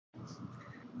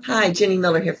Hi, Ginny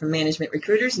Miller here from Management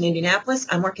Recruiters in Indianapolis.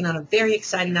 I'm working on a very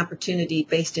exciting opportunity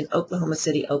based in Oklahoma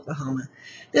City, Oklahoma.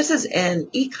 This is an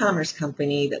e-commerce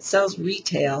company that sells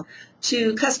retail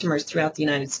to customers throughout the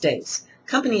United States.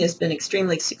 The company has been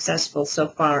extremely successful so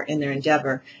far in their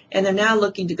endeavor, and they're now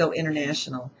looking to go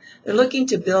international. They're looking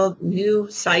to build new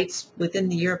sites within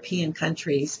the European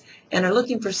countries and are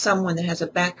looking for someone that has a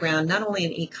background not only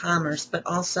in e-commerce but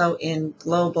also in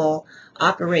global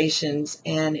operations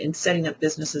and in setting up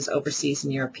businesses overseas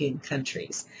in European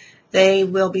countries. They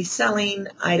will be selling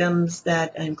items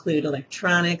that include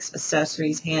electronics,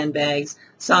 accessories, handbags,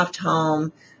 soft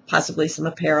home, possibly some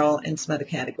apparel, and some other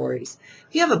categories.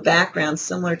 If you have a background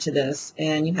similar to this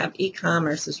and you have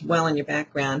e-commerce as well in your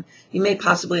background, you may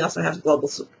possibly also have global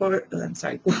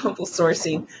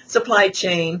sourcing, supply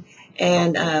chain,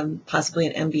 and possibly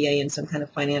an MBA in some kind of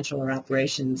financial or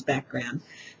operations background.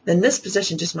 Then this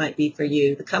position just might be for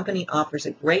you. The company offers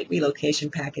a great relocation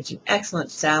package, an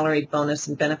excellent salary, bonus,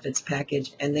 and benefits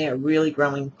package, and they are really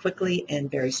growing quickly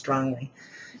and very strongly.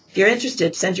 If you're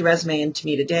interested, send your resume in to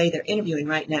me today. They're interviewing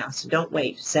right now, so don't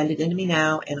wait. Send it in to me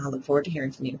now, and I'll look forward to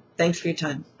hearing from you. Thanks for your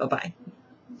time. Bye-bye.